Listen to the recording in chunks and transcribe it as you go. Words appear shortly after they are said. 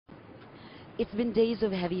It's been days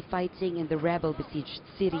of heavy fighting in the rebel-besieged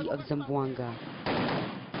city of Zamboanga.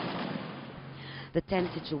 The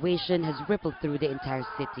tense situation has rippled through the entire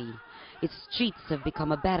city. Its streets have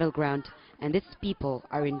become a battleground, and its people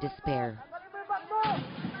are in despair.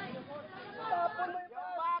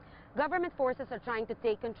 Government forces are trying to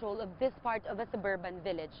take control of this part of a suburban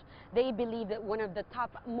village. They believe that one of the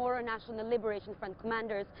top Moro National Liberation Front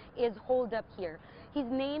commanders is holed up here. His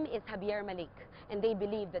name is Javier Malik, and they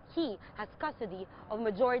believe that he has custody of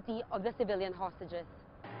majority of the civilian hostages.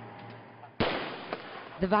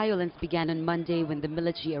 The violence began on Monday when the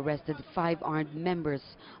military arrested 5 armed members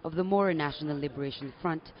of the Moro National Liberation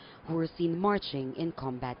Front who were seen marching in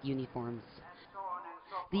combat uniforms.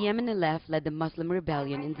 The MNLF led the Muslim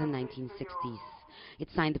rebellion in the 1960s. It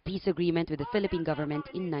signed the peace agreement with the Philippine government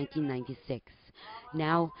in 1996.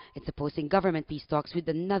 Now, it's opposing government peace talks with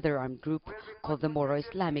another armed group called the Moro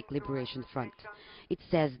Islamic Liberation Front. It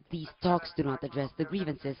says these talks do not address the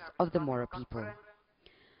grievances of the Moro people.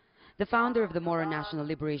 The founder of the Moro National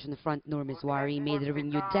Liberation Front, Nur Miswari, made a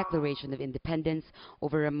renewed declaration of independence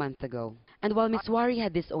over a month ago. And while Miswari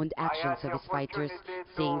had disowned actions of his fighters,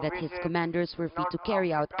 saying that his commanders were free to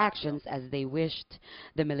carry out actions as they wished,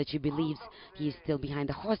 the military believes he is still behind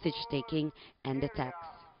the hostage-taking and attacks.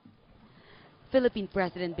 Philippine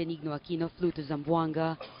President Benigno Aquino flew to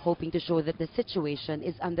Zamboanga, hoping to show that the situation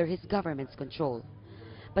is under his government's control.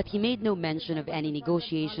 But he made no mention of any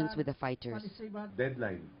negotiations with the fighters.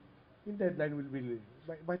 Deadlines.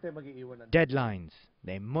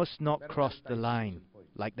 They must not cross the line,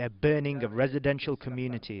 like their burning of residential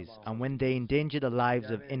communities and when they endanger the lives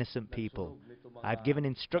of innocent people. I've given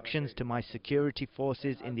instructions to my security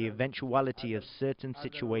forces in the eventuality of certain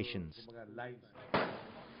situations.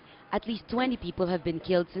 At least 20 people have been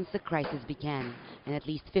killed since the crisis began, and at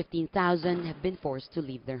least 15,000 have been forced to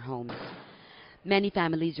leave their homes. Many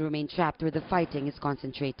families remain trapped where the fighting is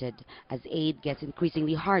concentrated, as aid gets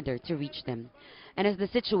increasingly harder to reach them. And as the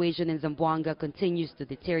situation in Zamboanga continues to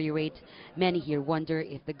deteriorate, many here wonder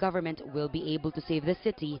if the government will be able to save the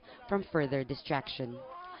city from further distraction.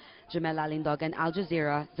 Jamel Alindogan, Al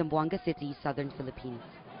Jazeera, Zamboanga City, Southern Philippines.